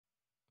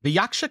The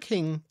Yaksha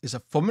King is a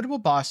formidable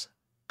boss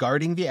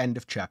guarding the end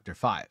of Chapter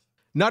 5.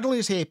 Not only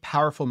is he a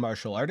powerful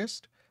martial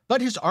artist,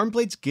 but his arm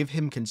blades give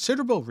him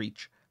considerable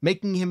reach,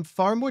 making him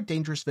far more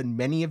dangerous than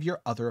many of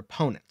your other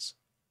opponents.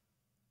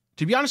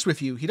 To be honest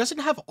with you, he doesn't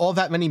have all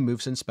that many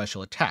moves and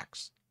special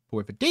attacks, but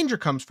where the danger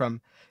comes from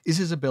is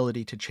his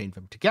ability to chain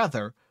them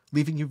together,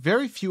 leaving you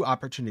very few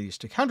opportunities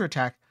to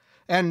counterattack,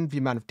 and the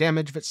amount of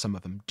damage that some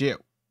of them do.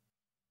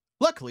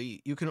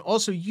 Luckily, you can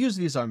also use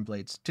these arm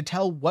blades to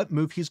tell what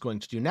move he's going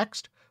to do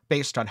next,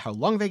 based on how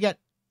long they get,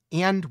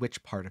 and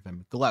which part of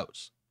him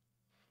glows.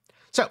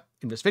 So,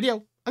 in this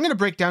video, I'm going to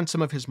break down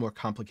some of his more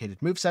complicated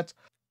movesets,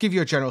 give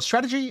you a general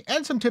strategy,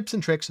 and some tips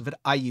and tricks that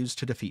I use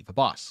to defeat the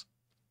boss.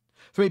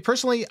 For me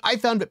personally, I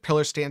found that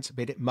Pillar Stance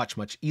made it much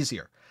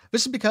easier.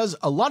 This is because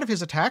a lot of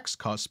his attacks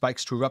cause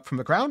spikes to erupt from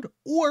the ground,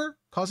 or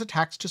cause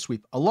attacks to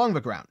sweep along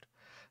the ground.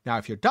 Now,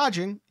 if you're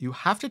dodging, you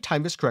have to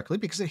time this correctly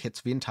because it hits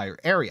the entire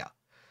area.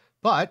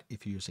 But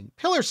if you're using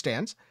Pillar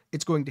Stance,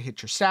 it's going to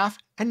hit your staff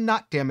and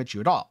not damage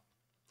you at all.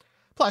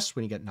 Plus,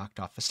 when you get knocked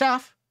off the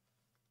staff,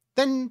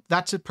 then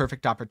that's a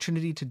perfect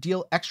opportunity to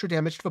deal extra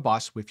damage to the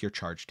boss with your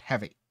charged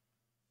heavy.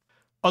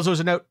 Also as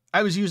a note,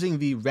 I was using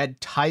the Red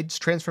Tides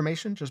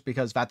transformation just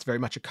because that's very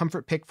much a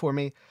comfort pick for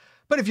me.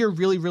 But if you're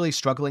really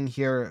struggling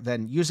here,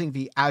 then using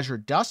the Azure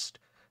Dust,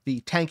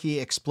 the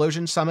Tenkiei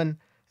Explosion summon,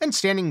 and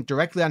standing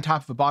directly on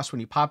top of the boss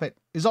when you pop it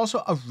is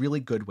also a really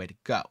good way to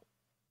go.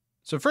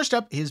 So first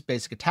up, his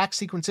basic attack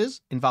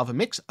sequences involve a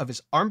mix of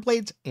his arm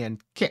blades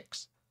and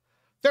kicks.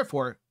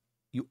 Therefore,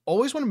 you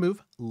always want to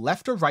move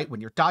left or right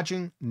when you're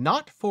dodging,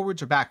 not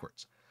forwards or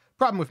backwards.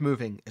 Problem with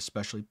moving,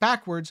 especially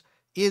backwards,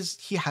 is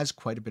he has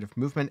quite a bit of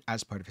movement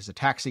as part of his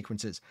attack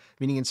sequences,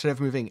 meaning instead of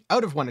moving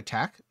out of one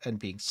attack and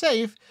being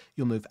safe,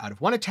 you'll move out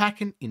of one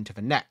attack and into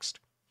the next.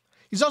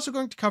 He's also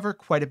going to cover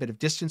quite a bit of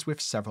distance with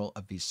several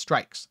of these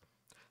strikes.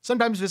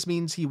 Sometimes this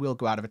means he will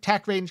go out of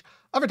attack range,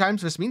 other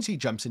times this means he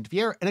jumps into the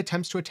air and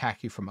attempts to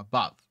attack you from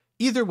above.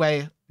 Either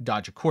way,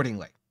 dodge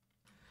accordingly.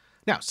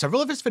 Now,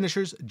 several of his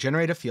finishers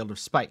generate a field of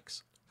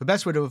spikes. The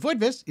best way to avoid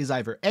this is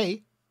either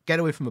A, get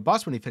away from the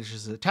boss when he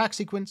finishes his attack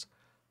sequence,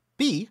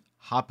 B,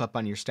 hop up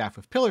on your staff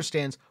with Pillar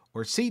Stance,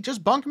 or C,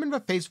 just bonk him in the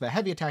face with a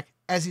heavy attack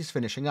as he's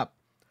finishing up,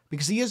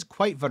 because he is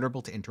quite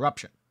vulnerable to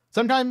interruption.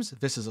 Sometimes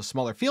this is a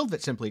smaller field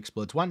that simply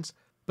explodes once,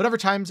 but other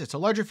times it's a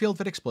larger field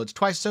that explodes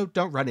twice, so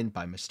don't run in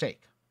by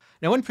mistake.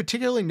 Now, one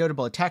particularly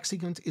notable attack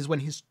sequence is when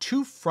his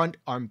two front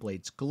arm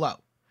blades glow.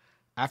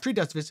 After he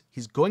does this,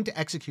 he's going to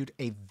execute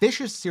a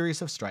vicious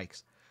series of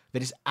strikes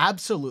that is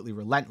absolutely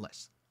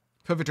relentless.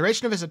 For the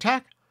duration of his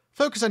attack,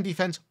 focus on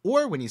defense,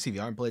 or when you see the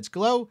arm blades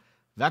glow,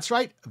 that's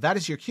right, that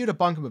is your cue to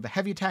bonk him with a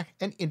heavy attack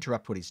and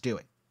interrupt what he's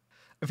doing.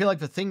 I feel like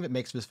the thing that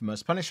makes this the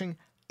most punishing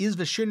is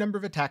the sheer number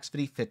of attacks that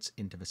he fits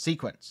into the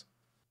sequence.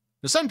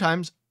 Now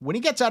sometimes, when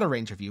he gets out of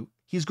range of you,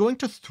 he's going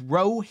to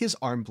throw his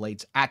arm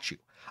blades at you.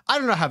 I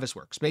don't know how this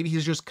works. Maybe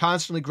he's just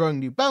constantly growing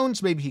new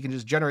bones, maybe he can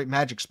just generate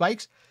magic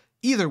spikes.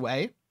 Either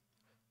way, you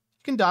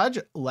can dodge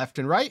left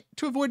and right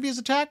to avoid these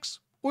attacks,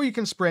 or you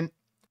can sprint.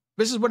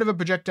 This is one of the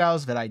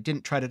projectiles that I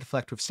didn't try to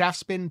deflect with staff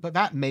spin, but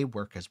that may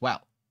work as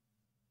well.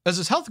 As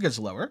his health gets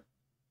lower,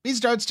 he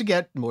starts to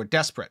get more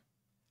desperate.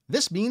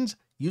 This means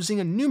using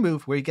a new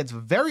move where he gets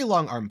very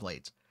long arm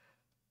blades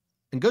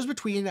and goes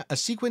between a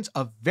sequence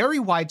of very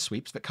wide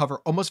sweeps that cover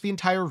almost the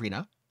entire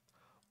arena,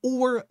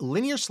 or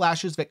linear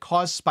slashes that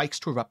cause spikes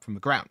to erupt from the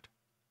ground.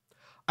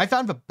 I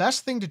found the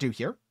best thing to do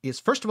here is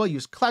first of all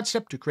use Cloud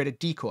Step to create a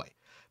decoy.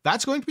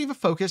 That's going to be the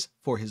focus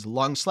for his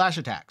long slash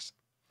attacks.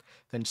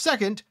 Then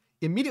second,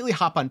 immediately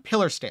hop on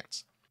Pillar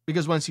Stance,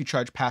 because once you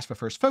charge past the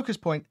first focus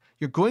point,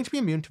 you're going to be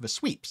immune to the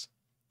sweeps.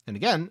 And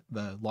again,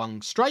 the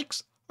long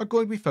strikes are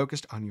going to be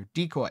focused on your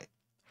decoy.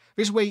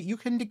 This way you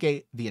can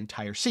negate the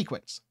entire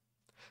sequence.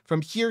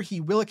 From here, he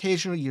will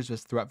occasionally use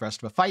this throughout the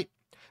rest of the fight.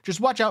 Just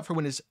watch out for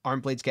when his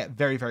arm blades get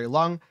very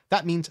long.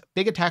 That means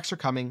big attacks are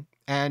coming,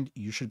 and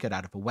you should get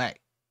out of the way.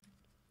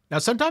 Now,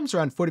 sometimes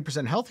around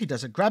 40% health, he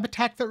does a grab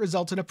attack that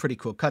results in a pretty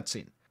cool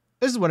cutscene.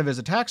 This is one of his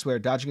attacks where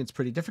dodging it's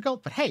pretty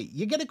difficult, but hey,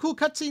 you get a cool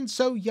cutscene,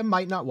 so you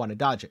might not want to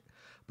dodge it.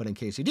 But in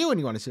case you do and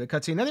you want to see the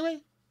cutscene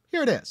anyway,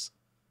 here it is.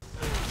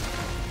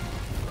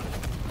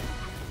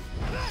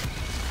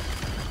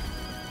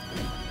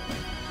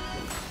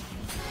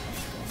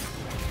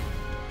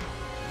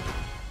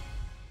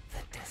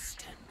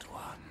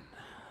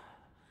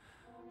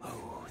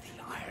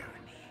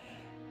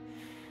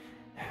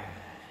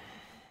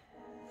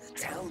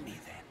 Tell me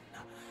then,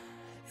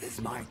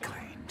 is my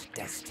kind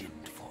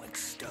destined for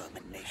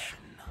extermination?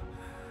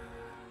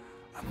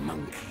 A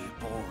monkey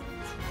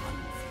born from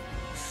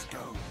unfeeling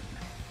stone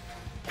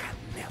can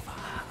never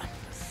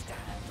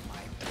understand my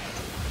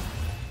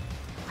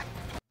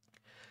pain.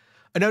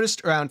 I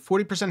noticed around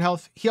 40%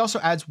 health, he also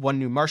adds one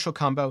new martial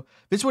combo.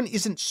 This one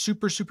isn't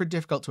super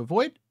difficult to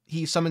avoid.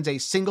 He summons a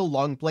single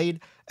long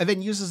blade and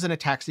then uses an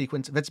attack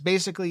sequence that's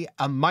basically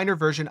a minor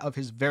version of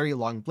his very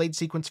long blade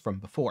sequence from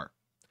before.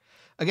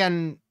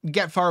 Again,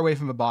 get far away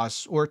from the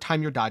boss or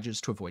time your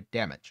dodges to avoid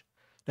damage.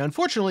 Now,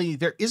 unfortunately,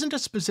 there isn't a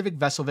specific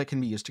vessel that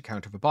can be used to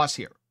counter the boss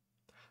here.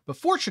 But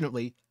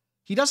fortunately,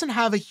 He doesn't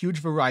have a huge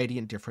variety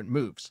in different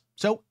moves,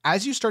 so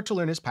as you start to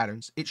learn his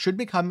patterns, it should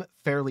become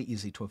fairly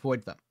easy to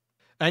avoid them.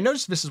 And I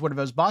noticed this is one of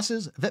those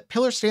bosses that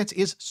Pillar Stance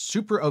is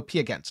super OP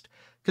against,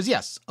 because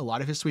yes, a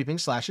lot of his sweeping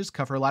slashes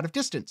cover a lot of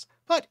distance,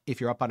 but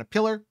if you're up on a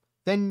pillar,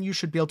 then you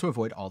should be able to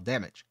avoid all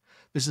damage.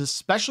 This is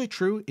especially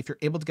true if you're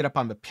able to get up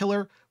on the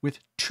pillar with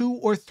 2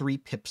 or 3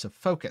 pips of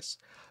focus.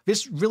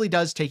 This really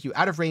does take you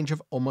out of range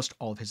of almost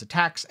all of his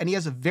attacks, and he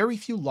has very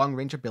few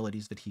long-range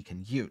abilities that he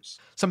can use.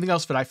 Something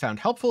else that I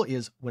found helpful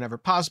is, whenever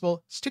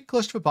possible, stick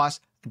close to the boss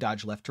and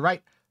dodge left to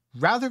right,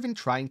 rather than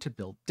trying to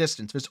build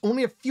distance. There's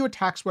only a few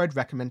attacks where I'd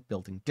recommend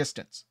building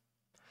distance.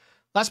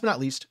 Last but not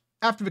least,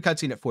 after the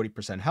cutscene at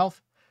 40%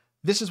 health,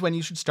 this is when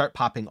you should start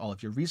popping all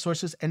of your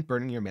resources and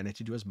burning your mana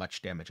to do as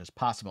much damage as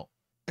possible.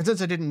 And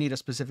since I didn't need a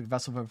specific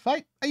vessel for a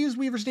fight, I used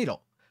Weaver's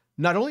Needle.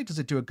 Not only does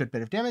it do a good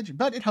bit of damage,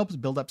 but it helps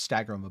build up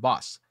stagger on the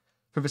boss.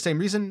 For the same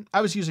reason,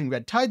 I was using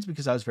Red Tides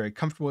because I was very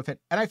comfortable with it,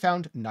 and I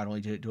found not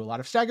only did it do a lot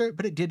of stagger,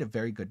 but it did a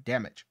very good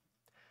damage.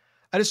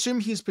 I'd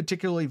assume he's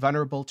particularly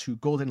vulnerable to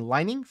Golden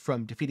Lining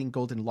from defeating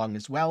Golden Lung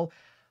as well.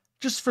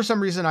 Just for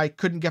some reason, I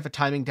couldn't get the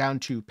timing down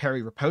to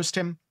parry riposte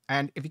him,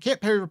 and if you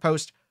can't parry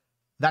riposte,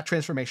 that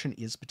transformation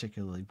is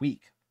particularly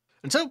weak.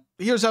 And so,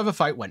 here's how the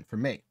fight went for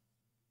me.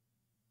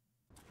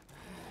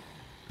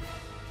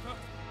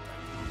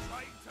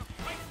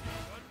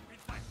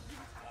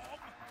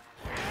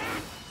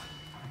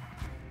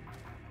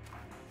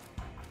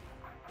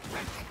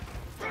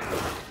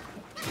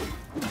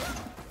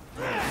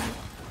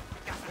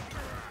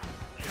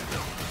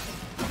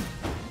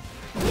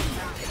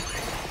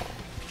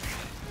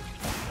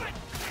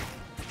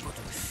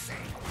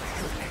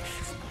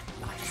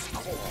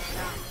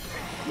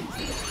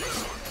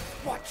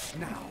 Watch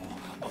now,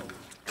 old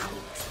goat.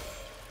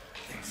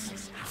 This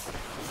is how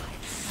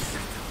I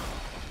settle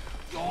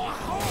your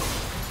home.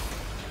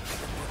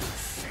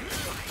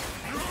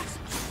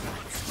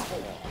 Life's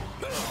core.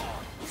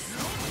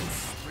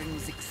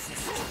 Springs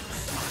existence.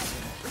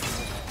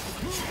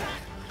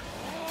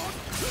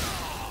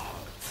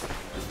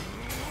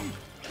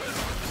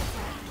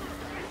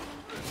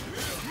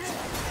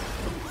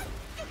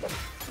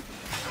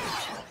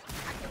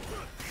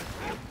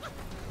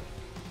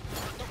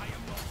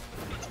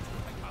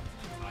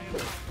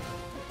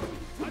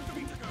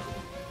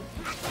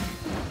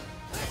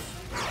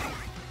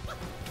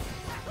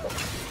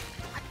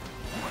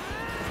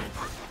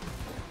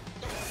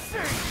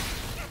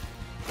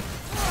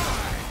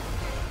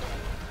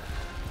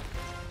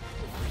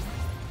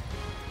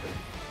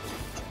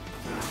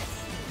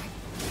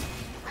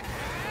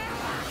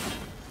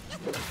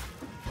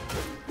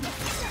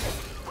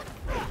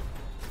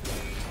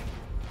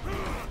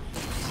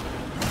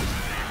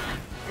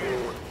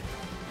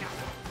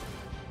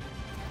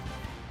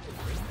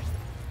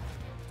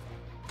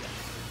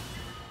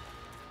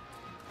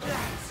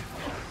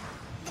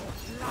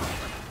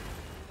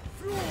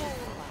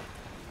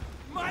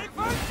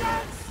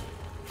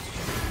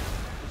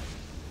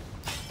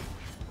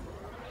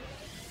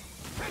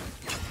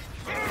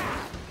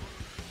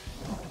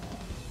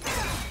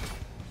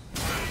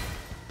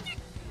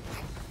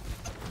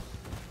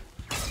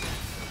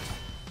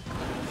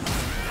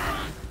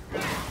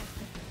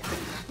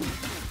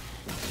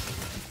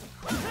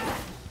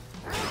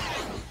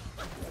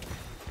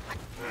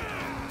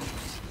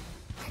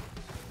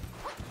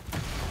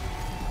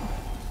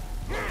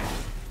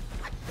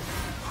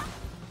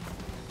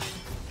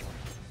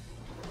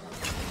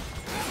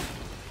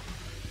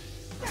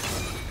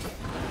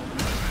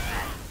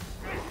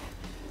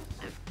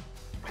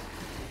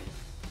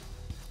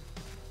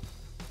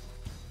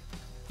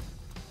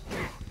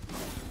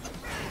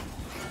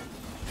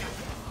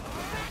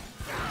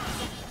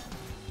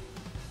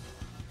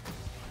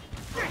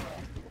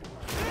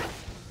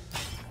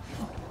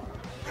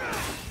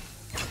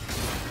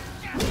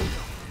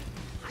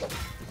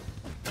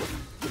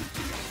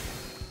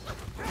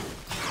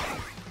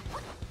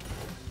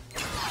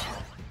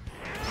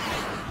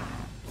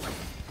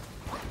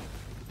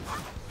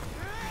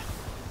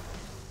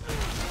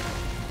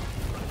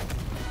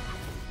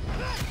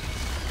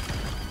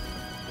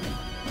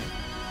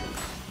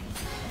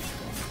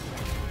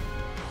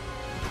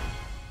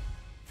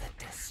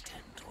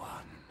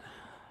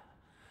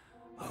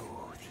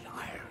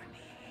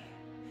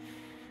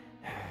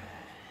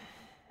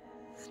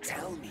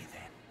 Tell me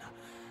then,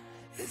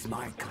 is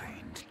my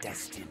kind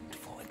destined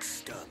for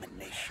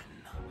extermination?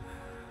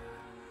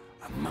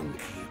 A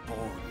monkey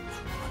born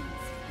from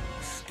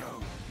unfeeling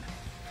stone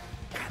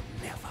can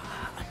never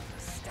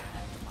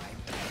understand my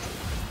pain.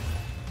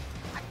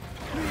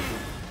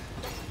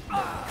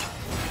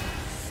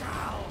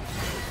 Shall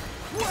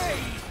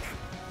wake!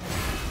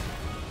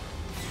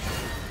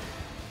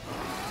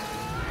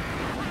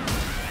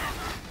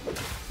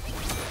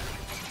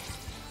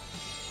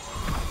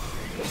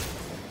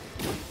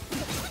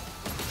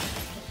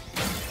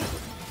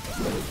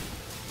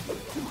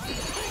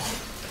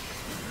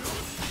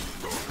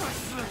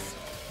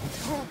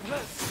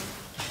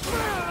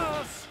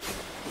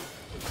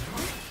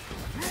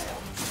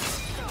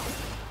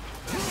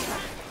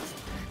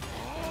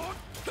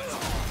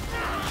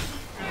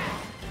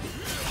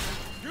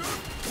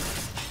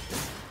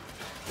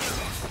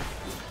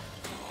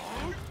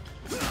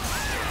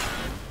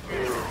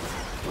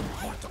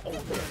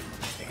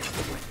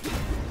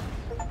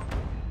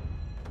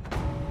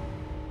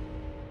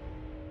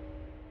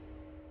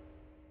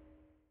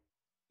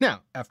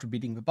 Now, after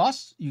beating the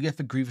boss, you get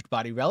the Grieved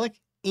Body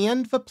Relic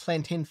and the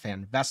Plantain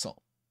Fan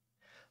Vessel.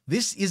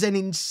 This is an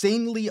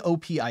insanely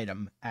OP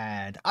item,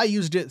 and I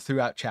used it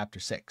throughout Chapter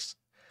 6.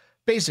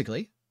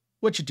 Basically,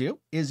 what you do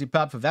is you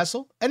pop the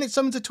vessel, and it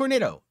summons a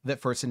tornado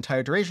that for its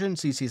entire duration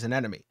CCs an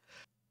enemy.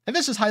 And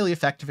this is highly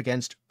effective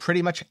against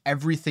pretty much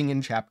everything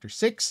in Chapter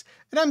 6,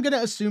 and I'm going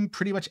to assume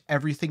pretty much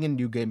everything in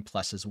New Game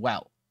Plus as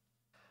well.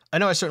 I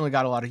know I certainly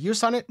got a lot of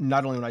use on it,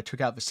 not only when I took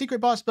out the secret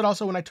boss, but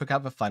also when I took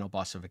out the final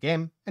boss of the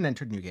game and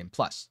entered New Game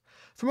Plus.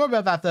 For more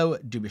about that though,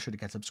 do be sure to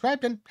get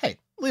subscribed, and hey,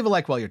 leave a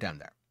like while you're down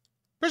there.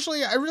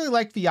 Personally, I really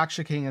liked the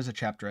Yaksha King as a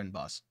chapter end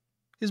boss.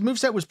 His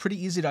moveset was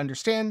pretty easy to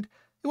understand,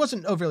 it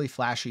wasn't overly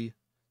flashy,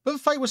 but the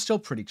fight was still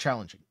pretty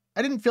challenging.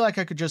 I didn't feel like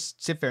I could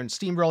just sit there and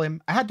steamroll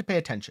him, I had to pay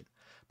attention.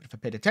 But if I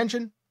paid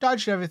attention,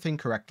 dodged everything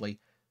correctly,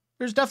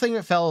 there's nothing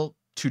that felt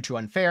too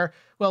unfair.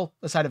 Well,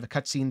 aside of a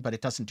cutscene, but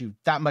it doesn't do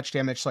that much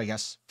damage, so I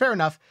guess, fair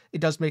enough,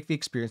 it does make the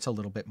experience a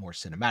little bit more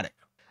cinematic.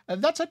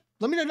 That said,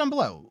 let me know down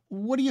below,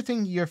 what do you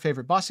think your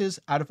favorite boss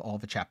is out of all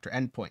the chapter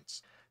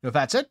endpoints? Now if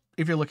that's it,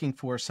 if you're looking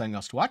for something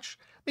else to watch,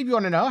 maybe you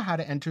want to know how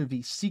to enter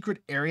the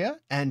secret area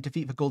and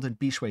defeat the Golden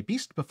Bishwe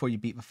Beast before you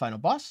beat the final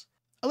boss,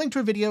 a link to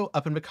a video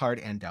up in the card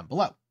and down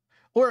below.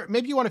 Or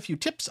maybe you want a few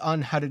tips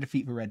on how to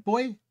defeat the Red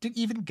Boy to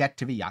even get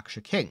to the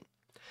Yaksha King.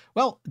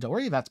 Well, don't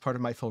worry, that's part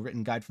of my full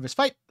written guide for this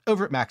fight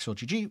over at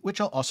MaxwellGG,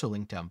 which I'll also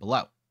link down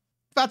below.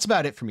 That's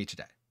about it for me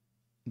today.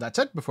 That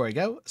said, before I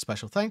go, a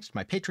special thanks to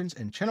my patrons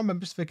and channel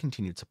members for the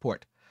continued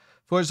support.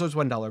 For as low as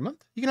 $1 a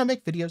month, you can now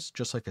make videos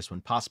just like this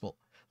one possible.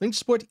 Link to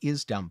support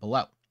is down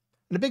below.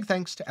 And a big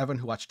thanks to everyone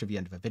who watched to the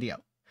end of the video.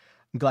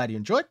 I'm glad you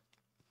enjoyed.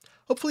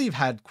 Hopefully you've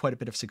had quite a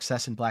bit of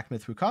success in Black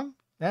Myth Wukong,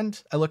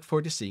 and I look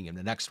forward to seeing you in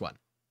the next one.